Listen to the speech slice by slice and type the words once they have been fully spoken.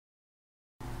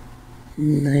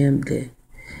and I am dead.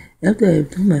 After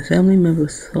I've known my family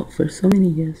members for so many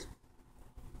years,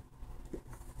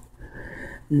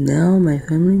 now my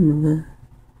family member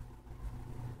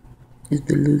is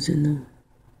delusional.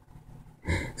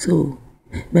 So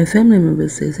my family member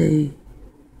says, hey,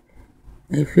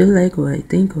 I feel like, or I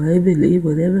think, or I believe,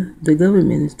 whatever, the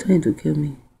government is trying to kill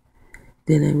me.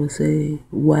 Then I will say,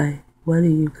 why? Why do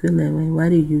you feel that way? Why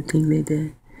do you think like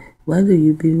that? Why do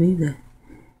you believe that?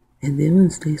 And then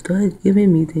once they start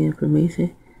giving me the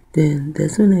information, then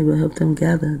that's when I will help them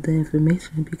gather the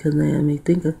information, because I am a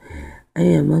thinker. I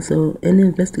am also an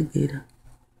investigator.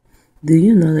 Do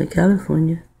you know that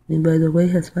California, and by the way,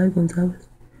 has 5 gun towers?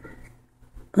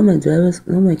 On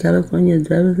my California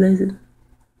driver's license,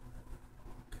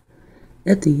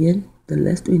 at the end, the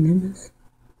last 3 numbers,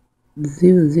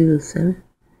 007,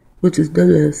 which is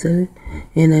 007,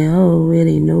 and I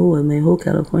already know what my whole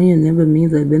California number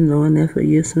means. I've been knowing that for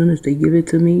years. As soon as they give it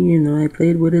to me, I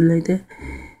played with it like that.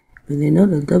 But they know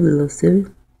the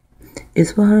 007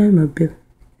 is for a bit.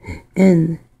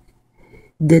 And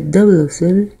the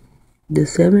 007,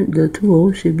 the 2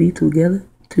 O's should be together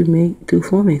to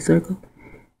form a circle.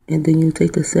 And then you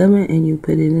take the 7 and you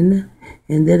put it in there.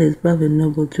 And that is Prophet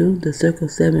Noble Drew, the Circle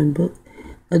 7 book.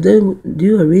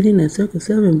 You are reading the Circle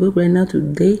 7 book right now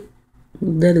today.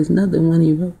 That is not the one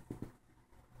he wrote.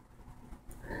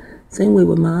 Same way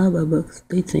with my other books.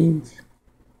 They change.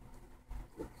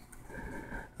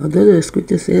 Although the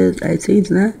scripture says, I change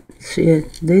not,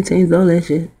 shit, they changed all that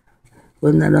shit.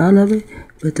 Well, not all of it,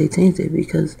 but they changed it,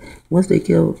 because once they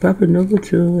killed Prophet Noble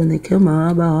True and they killed my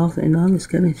Abba off and all this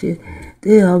kind of shit,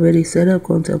 they already set up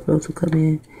COINTELPRO to come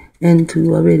in and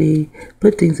to already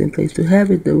put things in place to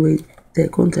have it the way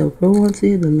that COINTELPRO wants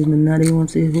it, the Illuminati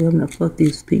wants it, whoever the fuck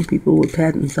these pink people with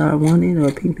patents are wanting,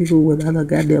 or pink people with other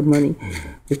goddamn money.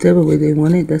 Whichever way they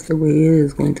want it, that's the way it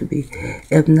is going to be.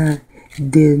 If not,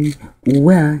 then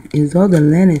where is all the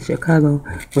land in Chicago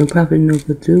when Prophet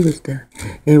Noble Drew was there?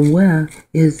 And where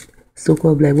is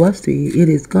so-called Black Wall Street? It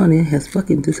is gone. It has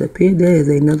fucking disappeared. There is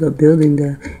another building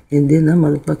there. And then that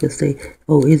motherfucker say,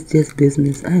 oh, it's just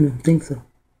business. I don't think so.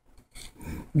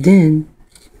 Then,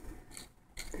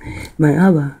 my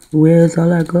Abba, where is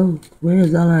all our gold? Where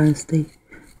is all our estate?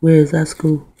 Where is our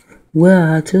school? Where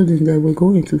are our children that were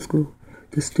going to school?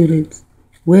 The students.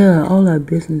 Where are all our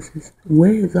businesses?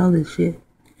 Where is all this shit?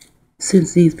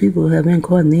 Since these people have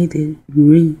incarnated,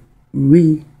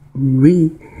 reincarnated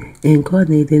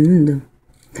in them.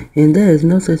 And there is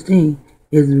no such thing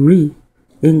as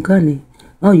reincarnate.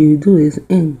 All you do is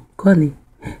incarnate.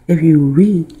 If you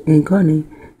reincarnate,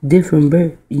 different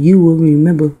birth, you will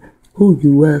remember who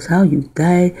you was, how you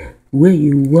died, where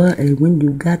you were, and when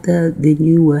you got there, then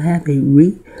you will have a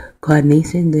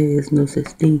reincarnation. There is no such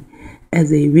thing as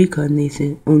a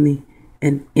reincarnation, only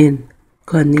an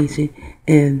incarnation,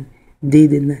 and they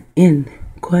did not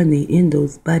incarnate in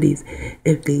those bodies.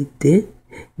 If they did,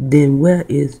 then where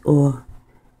is all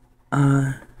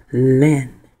our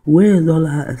land? Where is all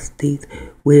our estates?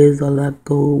 Where is all our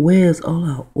gold? Where is all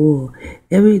our oil?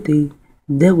 Everything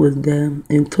that was there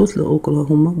in Tulsa,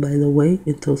 Oklahoma, by the way,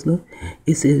 in Tulsa,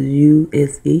 it says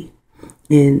USA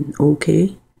and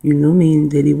okay. Meaning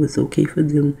that it was okay for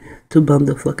them to bomb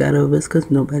the fuck out of us, because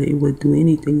nobody would do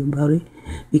anything about it.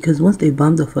 Because once they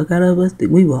bombed the fuck out of us,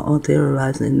 we were all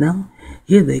terrorized. And now,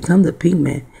 here they come, the pink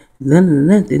man,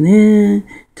 to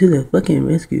the fucking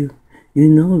rescue.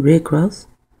 Red Cross,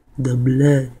 the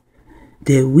blood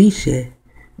that we shed,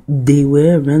 they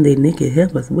wear around their neck and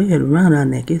help us wear it around our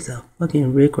neck. It's a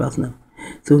fucking Red Cross now.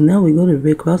 So now we go to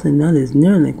Red Cross, and now there's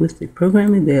neuro-linguistic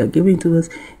programming they are giving to us,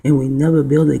 and we never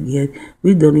build again.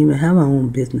 We don't even have our own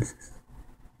businesses.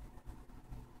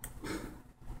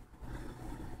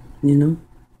 And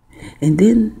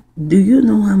then, do you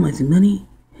know how much money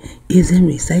is in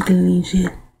recycling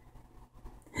shit?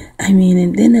 I mean,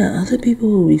 and then there are other people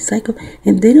who recycle,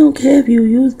 and they don't care if you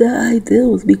use their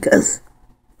ideals, because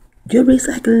you're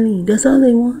recycling. That's all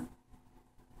they want.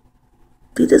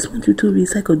 They just want you to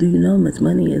recycle. Do you know how much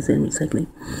money is in recycling?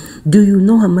 Do you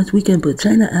know how much we can put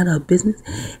China out of business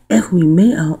if we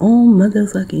made our own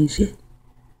motherfucking shit?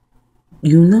 Do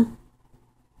you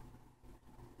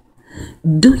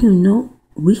know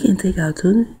we can take our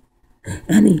children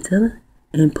and each other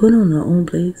and put on our own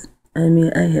place? I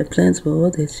mean, I have plans for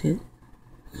all that shit.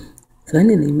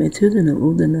 Finally, my children are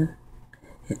old enough,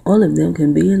 and all of them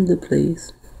can be in the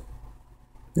place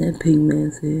that pig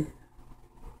man said.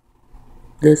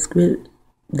 The script,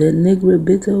 that Negro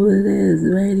bitch over there is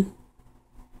writing.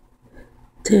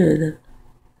 Tear it up.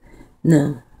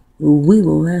 Now, we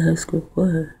will write her script for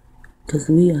her, because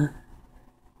we are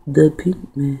the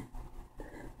pink man.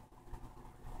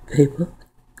 Paper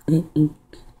and ink.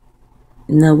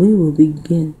 Now we will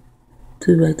begin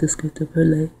to write the script of her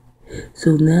life.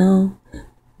 So now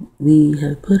we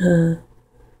have put her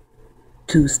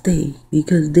to stay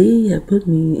because they have put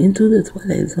me into the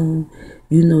Twilight Zone,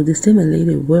 the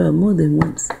simulated world more than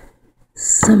once.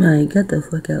 Somehow I got the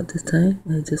fuck out this time.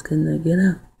 I just could not get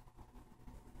out.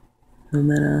 No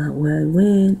matter where I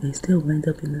went, I still wind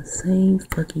up in the same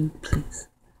fucking place.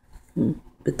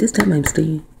 But this time I'm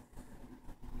staying.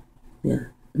 Yeah.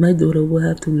 My daughter will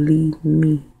have to leave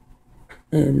me.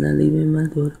 I am not leaving my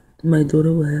daughter. My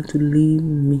daughter will have to leave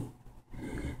me.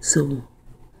 So,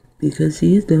 because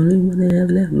she is the only one I have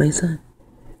left, my son.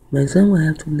 My son will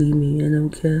have to leave me. I don't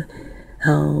care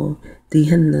how the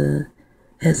handler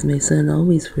has my son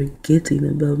always forgetting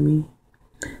about me.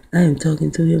 I am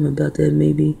talking to him about that.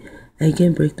 Maybe I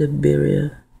can break the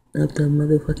barrier of the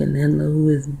motherfucking handler who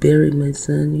has buried my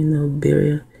son,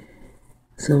 barrier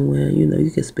somewhere. You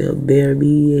can spell bear,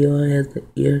 B-E-A-R, has the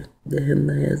ear. The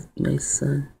handler has my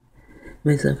son.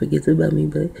 My son forgets about me,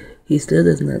 but he still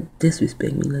does not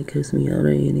disrespect me, like curse me out or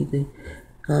anything.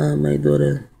 My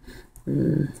daughter,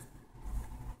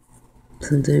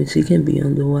 sometimes she can be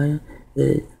on the wire,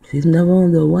 but she's never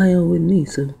on the wire with me.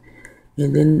 So,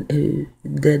 and then if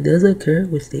that does occur,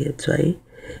 which they have tried,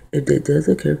 if that does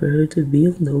occur for her to be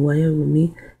on the wire with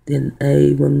me, then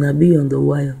I will not be on the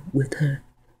wire with her,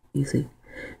 you see.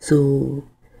 So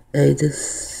I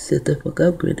just sit the fuck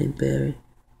up, grin and bear it.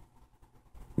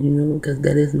 Because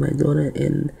that is my daughter,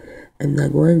 and I'm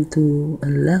not going to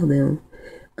allow them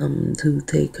to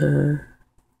take her,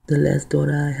 the last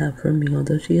daughter I have from me,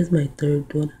 although she is my third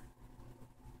daughter.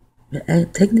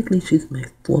 But technically she's my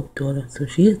fourth daughter, so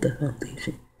she is the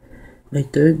foundation. My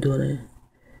third daughter,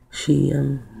 she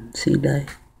died.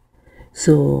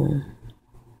 So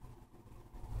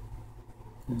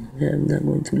I'm not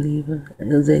going to leave her,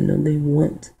 because I know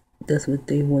that's what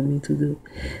they want me to do,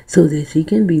 so that she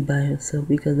can be by herself,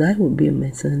 because I will be with my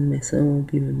son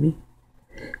won't be with me,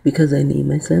 because I need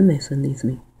my son needs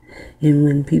me. And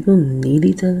when people need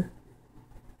each other,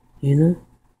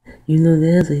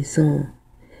 there's a song,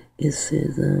 it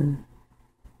says,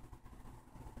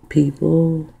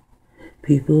 people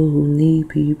who need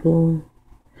people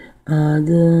are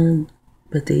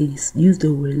but they use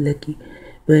the word lucky,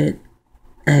 but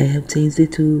I have changed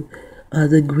it to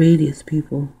the greatest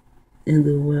people in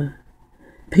the world.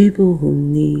 People who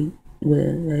need,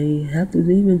 I have to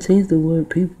even change the word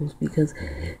peoples, because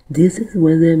this is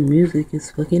where their music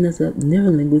is fucking us up.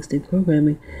 Neurolinguistic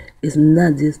programming is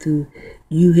not just to,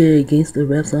 you hear against the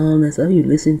rap song, that's all you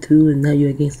listen to, and now you're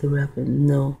against the rapper.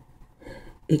 No.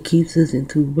 It keeps us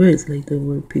into words like the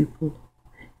word people.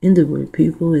 In the word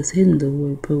people is hidden the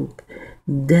word pope.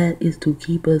 That is to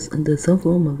keep us under some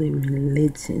form of a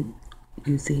religion,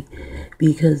 you see,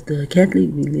 because the Catholic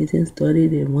religion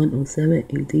started in 107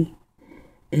 AD,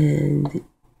 and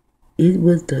it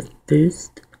was the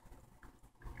first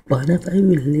bona fide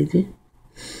religion,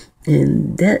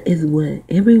 and that is what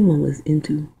everyone was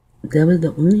into. That was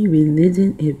the only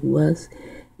religion it was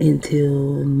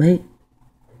until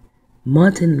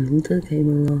Martin Luther came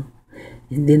along.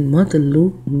 And then Martin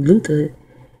Luther,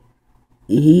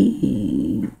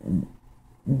 he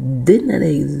did not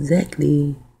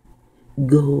exactly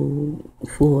go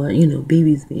for,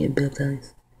 babies being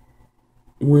baptized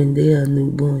when they are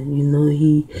newborn.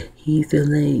 He felt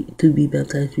like to be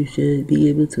baptized, you should be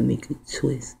able to make a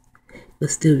choice. But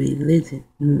still religion,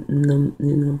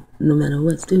 no matter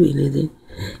what, still religion.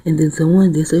 And then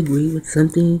someone disagreed with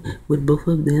something with both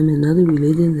of them and other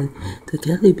religions, and the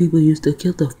Catholic people used to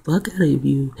kill the fuck out of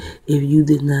you if you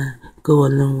did not go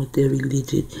along with their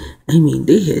religion. I mean,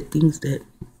 they had things that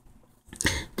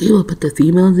they would put the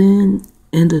females in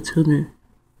and the children,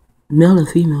 male or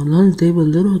female, as long as they were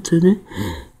little children,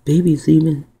 babies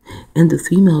even, and the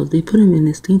females, they put them in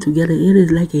this thing together. It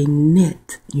is like a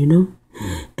net,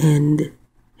 and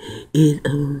it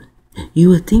you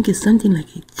would think it's something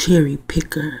like a cherry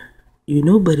picker,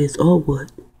 but it's all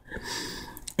wood,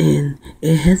 and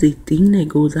it has a thing that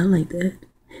goes out like that,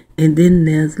 and then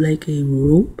there's like a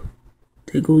rope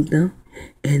that goes down,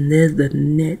 and there's the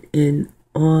net, and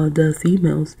all the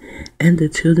females and the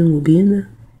children will be in there,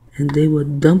 and they will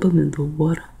dump them in the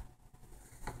water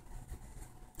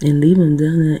and leave them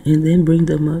down there, and then bring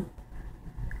them up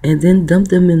and then dump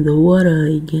them in the water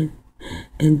again.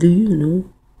 And do you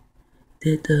know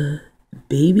that the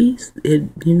babies,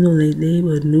 like they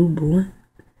were newborn,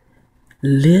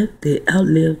 they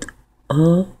outlived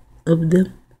all of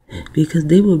them, because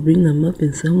they will bring them up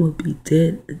and some will be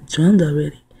dead, drowned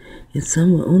already, and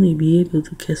some will only be able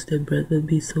to catch their breath but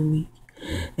be so weak.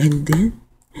 And then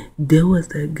there was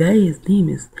that guy, his name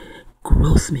is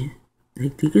Grossman. I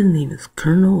think his name is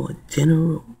Colonel or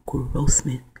General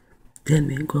Grossman. That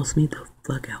man grossed me the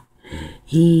fuck out.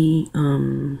 He,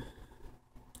 damn,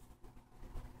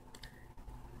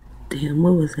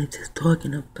 what was I just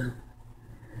talking about?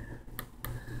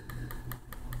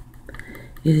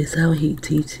 It is how he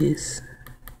teaches.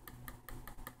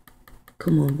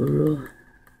 Come on, bro.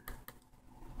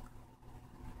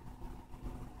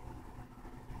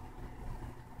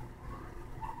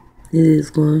 It is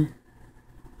going.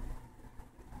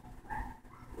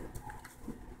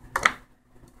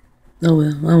 Oh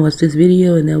well, I'll watch this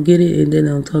video and I'll get it and then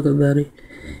I'll talk about it.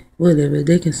 Whatever,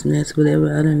 they can snatch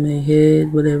whatever out of my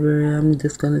head, whatever. I'm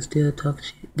just gonna still talk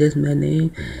shit. That's my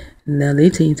name. Now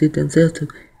they changed it themselves to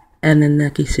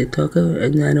Anunnaki Shit Talker,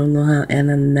 and I don't know how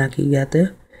Anunnaki got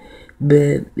there.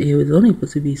 But it was only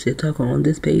supposed to be Shit Talker on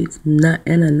this page, not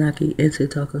Anunnaki and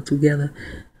Shit Talker together.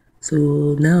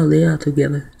 So now they are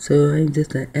together. So I'm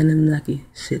just an Anunnaki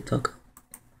Shit Talker.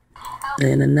 The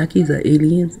Anunnakis are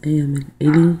aliens. I am an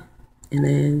alien. And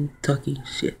then talking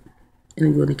shit. And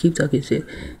I'm gonna keep talking shit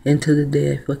until the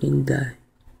day I fucking die.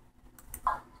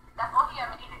 That's all he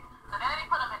ever needed. So then they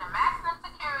put him in the maximum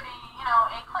security, you know,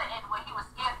 in Clinton where he was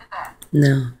scared to death.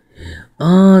 Now,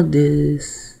 all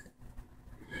this,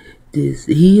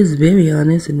 he is very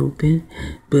honest and open,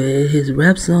 but his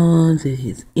rap songs and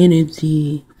his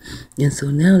energy, and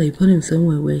so now they put him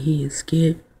somewhere where he is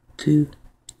scared to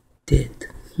death.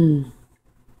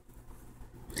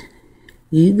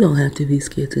 You don't have to be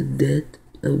scared to death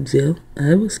of jail.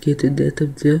 I was scared to death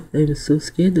of jail. I was so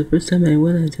scared. The first time I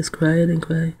went, I just cried and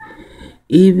cried.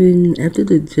 Even after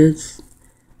the judge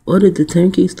ordered the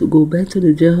turnkeys to go back to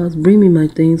the jailhouse, bring me my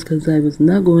things, because I was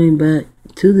not going back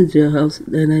to the jailhouse,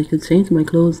 and I could change my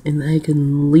clothes and I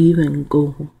can leave and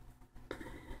go home.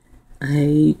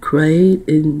 I cried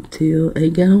until I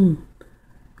got home.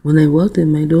 When I walked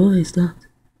in my door, I stopped.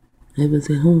 I was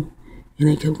at home, and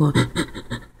I kept going.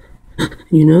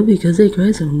 You know, because they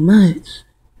cry so much.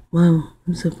 Wow,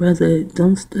 I'm surprised I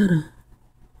don't stutter.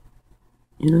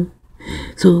 You know?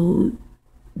 So,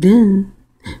 then,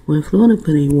 when Florida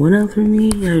put a one out for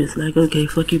me, I was like, okay,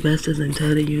 fuck you bastards, I'm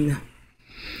tired of you now.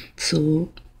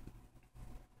 So,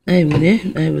 I went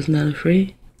in, I was not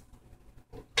afraid.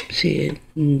 Shit,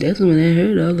 that's when I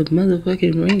heard all the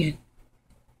motherfucking ringing.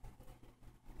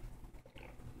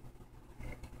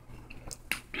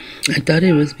 I thought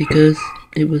it was because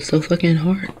it was so fucking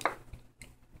hard.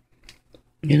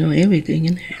 You know, everything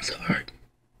in there is hard.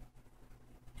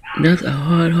 That's a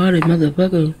hard-hearted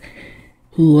motherfucker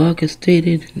who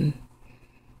orchestrated and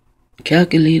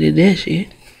calculated that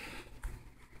shit.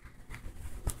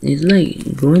 It's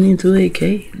like going into a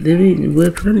cave, living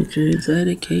with furniture inside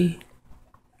a cave.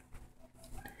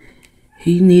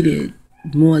 He needed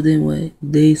more than what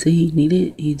they say he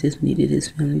needed. He just needed his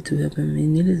family to help him. He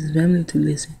needed his family to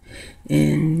listen.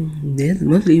 And that's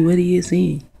mostly what he is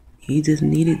saying. He just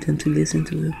needed them to listen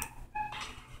to him. And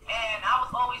I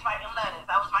was always writing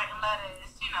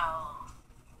letters. You know,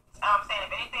 I'm saying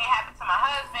if anything happened to my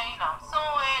husband, you know, I'm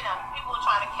suing, people were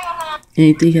trying to kill him.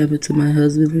 Anything happened to my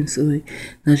husband, I'm suing.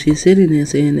 Now she's sitting there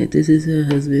saying that this is her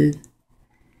husband.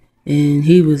 And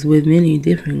he was with many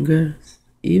different girls,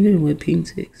 even with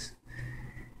pink chicks.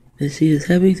 But she is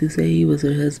happy to say he was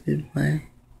her husband. Why?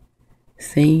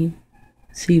 Saying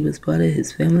she was part of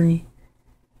his family.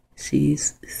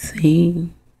 She's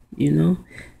saying, you know,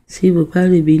 she will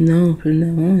probably be known from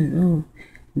now on. Oh,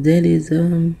 that is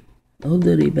old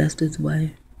dirty bastard's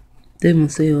wife. They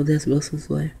won't say, oh, that's Russell's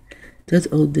wife. That's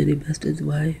old dirty bastard's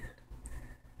wife.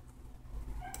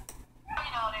 You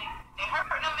know, they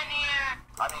hurt him in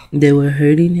there. They were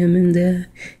hurting him in there.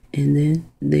 And then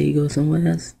they go somewhere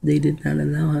else. They did not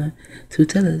allow her to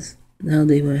tell us how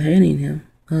they were hurting him.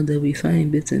 How that we find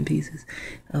bits and pieces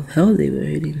of how they were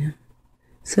hurting him.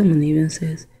 Someone even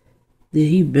says that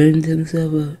he burned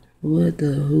himself up. What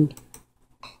the who?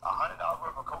 $100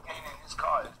 worth of cocaine in his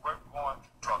car is worth going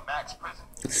to a max prison.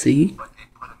 See? But they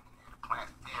put him in the plant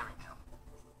fear in him.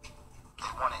 They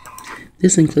wanted him to.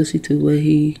 Listen closely to what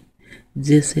he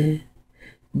just said.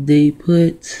 They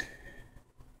put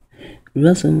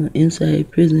Russell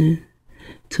inside prison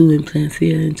to implant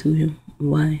fear into him.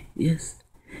 Why? Yes.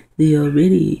 They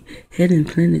already had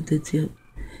implanted the chip.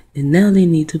 And now they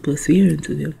need to put fear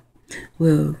into him.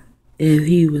 Well, if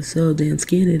he was so damn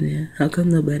scared in there, how come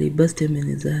nobody busted him in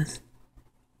his ass?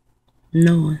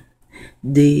 No one.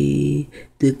 The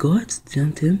guards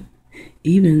jumped him.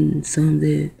 Even some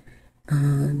that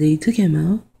they took him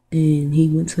out and he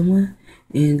went somewhere.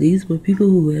 And these were people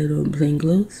who had on plain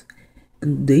clothes.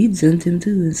 And they jumped him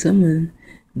too, and someone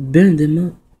burned him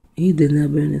up. He did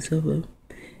not burn himself up.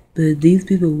 But these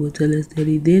people will tell us that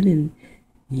he did, and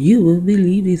You will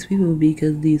believe these people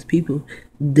because these people,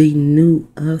 they knew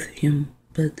of him,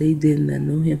 but they did not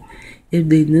know him. If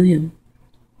they knew him,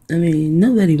 I mean,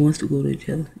 nobody wants to go to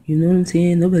jail. You know what I'm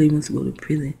saying? Nobody wants to go to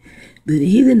prison. But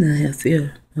he did not have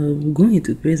fear of going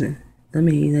to prison. I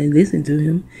mean, I listened to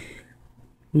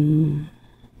him.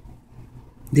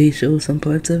 They showed some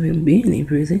parts of him being in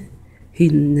prison. He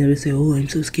never said, oh, I'm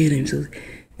so scared,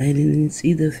 I didn't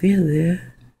see the fear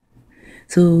there.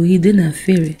 So he did not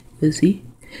fear it. But see,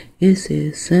 it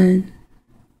says sun.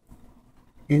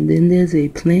 And then there's a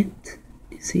plant.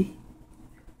 You see?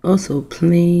 Also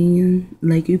plane,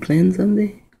 like you plan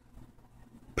something.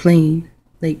 Plane,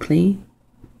 like plane.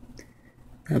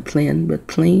 Not plan, but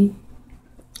plane.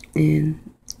 And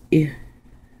air.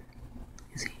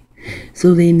 You see?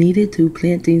 So they needed to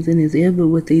plant things in his ear, but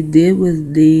what they did was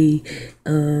they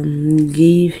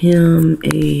gave him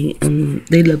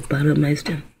they lobotomized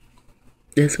him.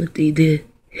 That's what they did.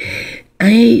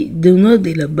 I don't know,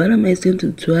 they lobotomized him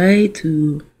to try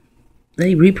to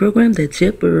like reprogram that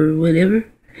chip or whatever,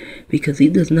 because he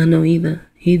does not know either.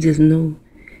 He just know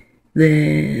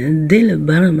that they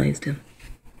lobotomized him.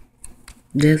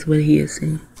 That's what he is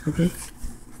saying, okay?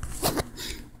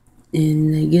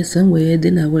 And I guess somewhere it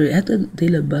did not work. After they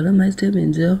lobotomized him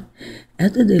in jail,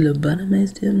 after they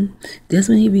lobotomized him, that's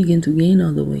when he began to gain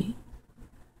all the weight.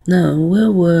 Now,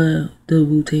 where were the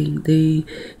Wu-Tang?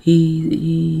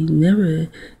 He never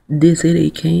did say they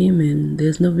came, and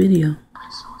there's no video.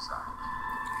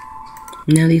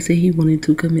 Now they say he wanted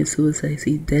to commit suicide.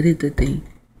 See, that is the thing.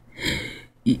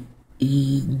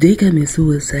 They commit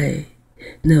suicide.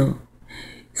 No,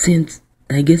 since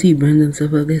I guess he burned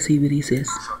himself up. Let's see what he says.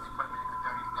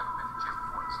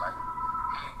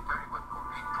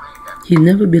 He's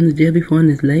never been to jail before in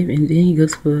his life, and then he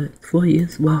goes for 4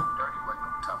 years. Wow.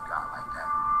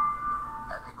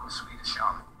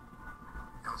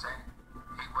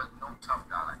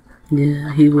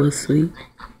 Yeah, he was sweet.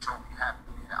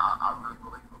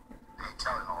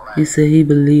 He said he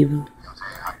believed him.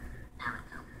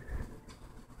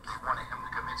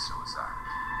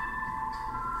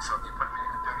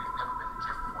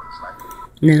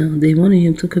 Now, they wanted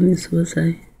him to commit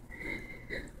suicide.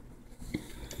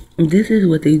 This is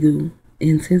what they do.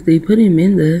 And since they put him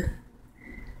in there,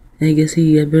 I guess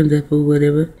he got burned up or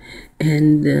whatever,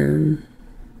 and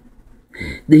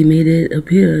they made it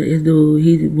appear as though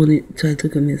he tried to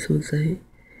commit suicide.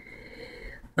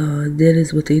 That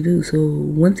is what they do. So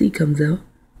once he comes out,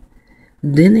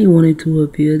 then they wanted to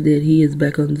appear that he is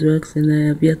back on drugs, and I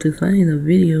have yet to find a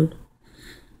video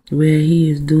where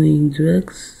he is doing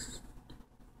drugs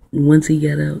once he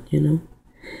got out, you know.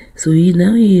 So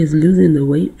now he is losing the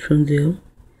weight from jail,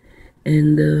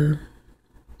 and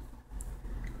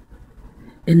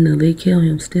now they kill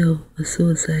him still for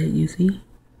suicide, you see.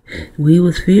 When he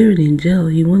was feared in jail,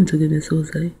 he wanted to commit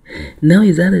suicide. Now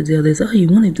he's out of jail. That's all he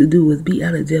wanted to do was be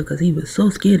out of jail because he was so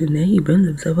scared, and then he burned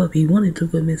himself up. He wanted to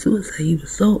commit suicide. He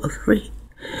was so afraid.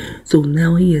 So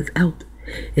now he is out,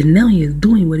 and now he is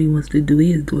doing what he wants to do.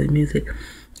 He is doing music,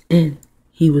 and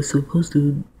he was supposed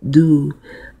to do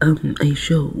a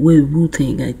show with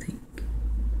Wu-Tang, I think.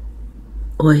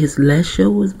 Or his last show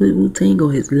was with Wu-Tang,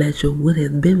 or his last show would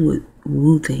have been with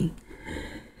Wu-Tang.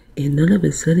 And all of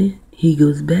a sudden, he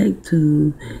goes back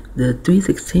to the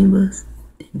 316 bus,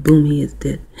 and boom, he is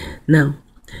dead. Now,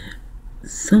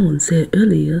 someone said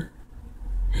earlier,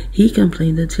 he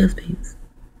complained of chest pains.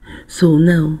 So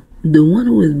now, the one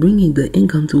who is bringing the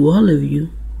income to all of you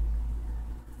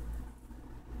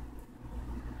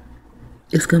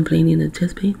is complaining of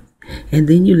chest pains. And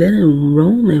then you let him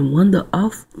roam and wander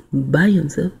off by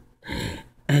himself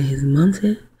at his mom's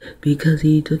head because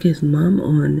he took his mom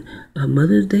on a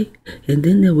Mother's Day. And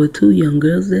then there were 2 young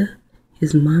girls there.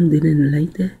 His mom didn't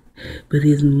like that. But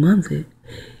his mom said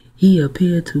he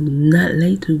appeared to not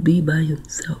like to be by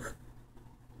himself.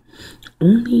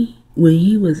 Only when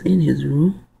he was in his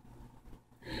room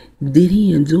did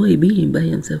he enjoy being by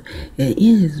himself. And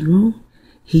in his room,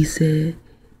 he said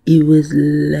it was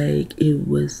like, it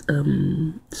was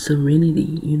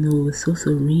serenity, you know. It was so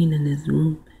serene in his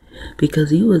room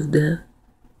because he was there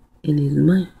in his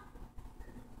mind,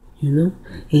 you know,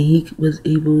 and he was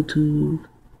able to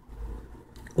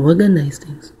organize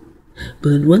things.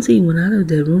 But once he went out of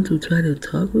that room to try to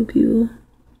talk with people,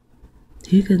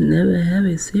 he could never have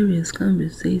a serious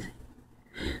conversation.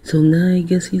 So now I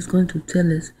guess he's going to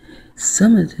tell us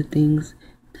some of the things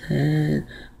that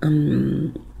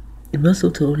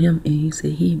Russell told him, and he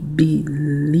said he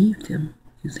believed him.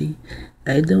 You see,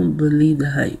 I don't believe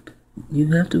the hype.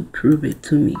 You have to prove it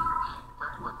to me.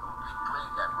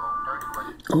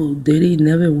 Oh, Diddy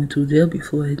never went to jail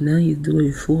before, and now he's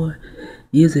doing 4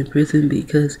 years in prison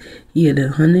because he had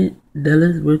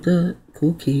 $100 worth of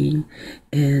cocaine,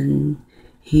 and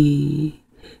he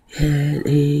had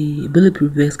a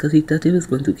bulletproof vest because he thought they was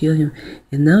going to kill him.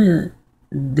 And now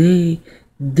they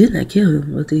did not kill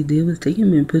him. What they did was take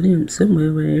him and put him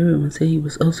somewhere where everyone said he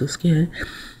was also scared.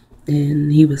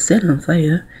 And he was set on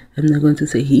fire. I'm not going to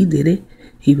say he did it.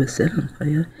 He was set on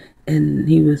fire. And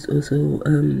he was also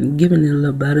given a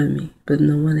lobotomy. But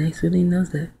no one actually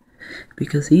knows that,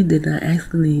 because he did not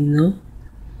actually know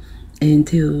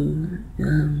until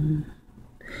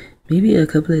maybe a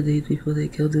couple of days before they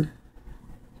killed him.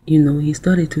 You know, he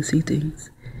started to see things.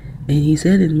 And he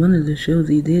said in one of the shows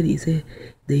he did, he said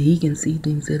that he can see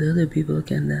things that other people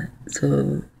cannot.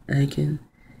 So I can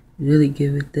really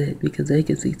give it that, because I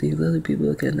can see things other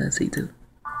people cannot see too.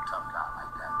 Tough guy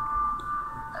like that.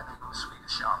 That nigga was sweet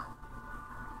as Charlotte.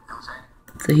 You know what I'm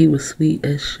saying? So he was sweet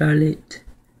as Charlotte.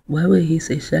 Why would he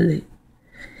say Charlotte?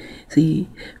 See,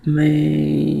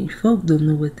 my folk don't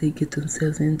know what they get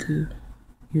themselves into,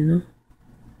 you know?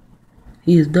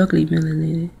 He is darkly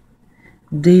melanated.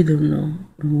 They don't know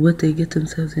what they get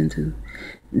themselves into.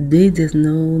 They just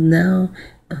know now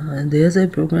there's a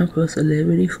program called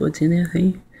Celebrity 14 and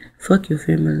Fame. Fuck your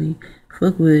family.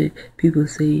 Fuck what people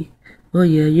say. Oh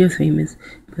yeah, you're famous,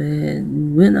 but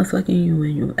we're not fucking you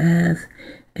in your ass.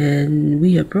 And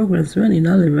we have programs running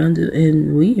all around it,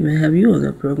 and we even have you on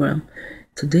the program.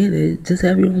 Today they just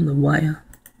have you on the wire.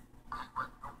 But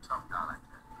no tough guy like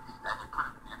that. And they put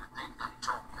him in the thing that he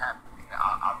told me happened.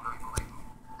 I really believe him.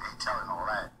 They telling all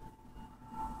that.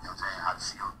 You know what I'm saying? How the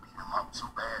SEALs beat him up so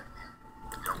bad.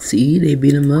 And, you know, See, they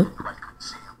beat him up. nobody couldn't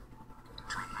see him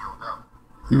until he healed up.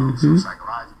 You know, so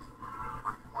psychologically,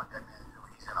 what do you want that man to do?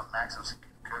 He's in a maximum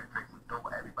security prison with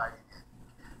over everybody in there.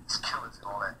 He's killers and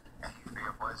all that. And he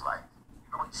feared for his life.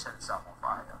 You know, he set himself on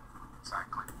fire. It's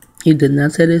not clear. He did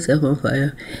not set himself on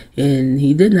fire, and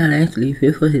he did not actually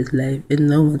fear for his life, and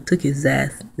no one took his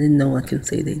ass, and no one can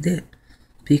say they did,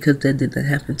 because that did not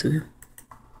happen to him.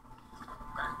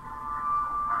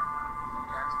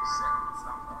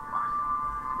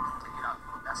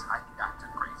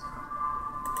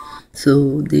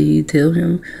 So did he tell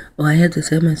him, oh, I had to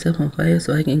set myself on fire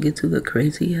so I can get to the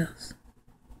crazy house?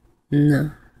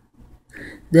 No.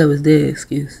 That was their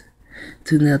excuse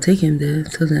to now take him there,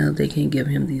 so now they can give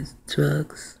him these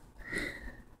drugs.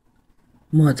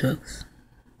 More drugs.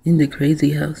 In the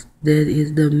crazy house, that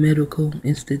is the medical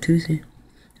institution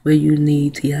where you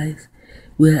need TIs.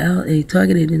 Without a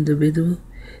targeted individual,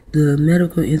 the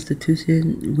medical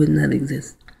institution would not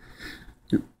exist.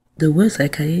 The word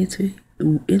psychiatry,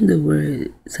 in the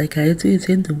word psychiatry, is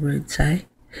in the word chai,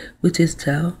 which is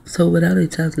child. So without a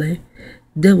child's life,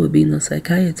 there would be no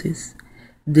psychiatrists.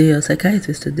 They are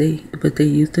psychiatrists today, but they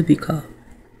used to be called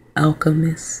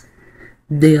alchemists.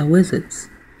 They are wizards.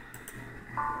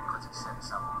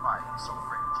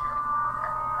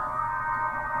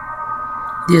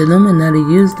 The Illuminati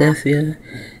use that fear,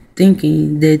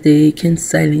 thinking that they can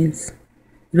silence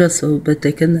Russell, but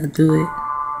they cannot do it.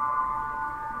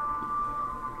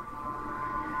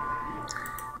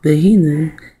 But he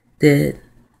knew that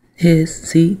his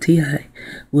CTI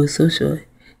was so short.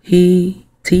 He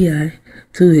TI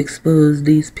to expose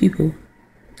these people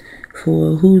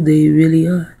for who they really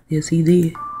are. Yes, he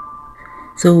did.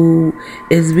 So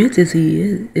as rich as he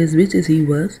is, as rich as he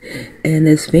was, and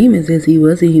as famous as he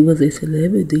was, and he was a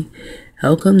celebrity,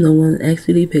 how come no one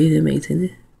actually paid him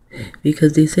attention?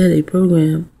 Because they set a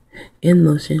program in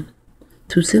motion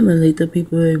to simulate the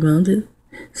people around him,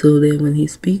 so that when he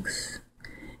speaks,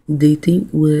 they think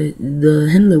what the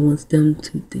handler wants them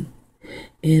to think.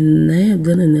 And I have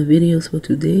done enough videos for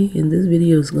today, and this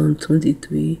video is gone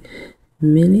 23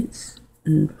 minutes,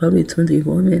 and probably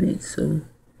 24 minutes, so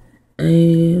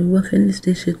I will finish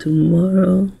this shit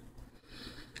tomorrow.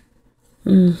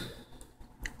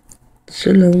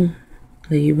 Shalom.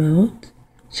 Leave out.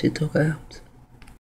 Shit talk out.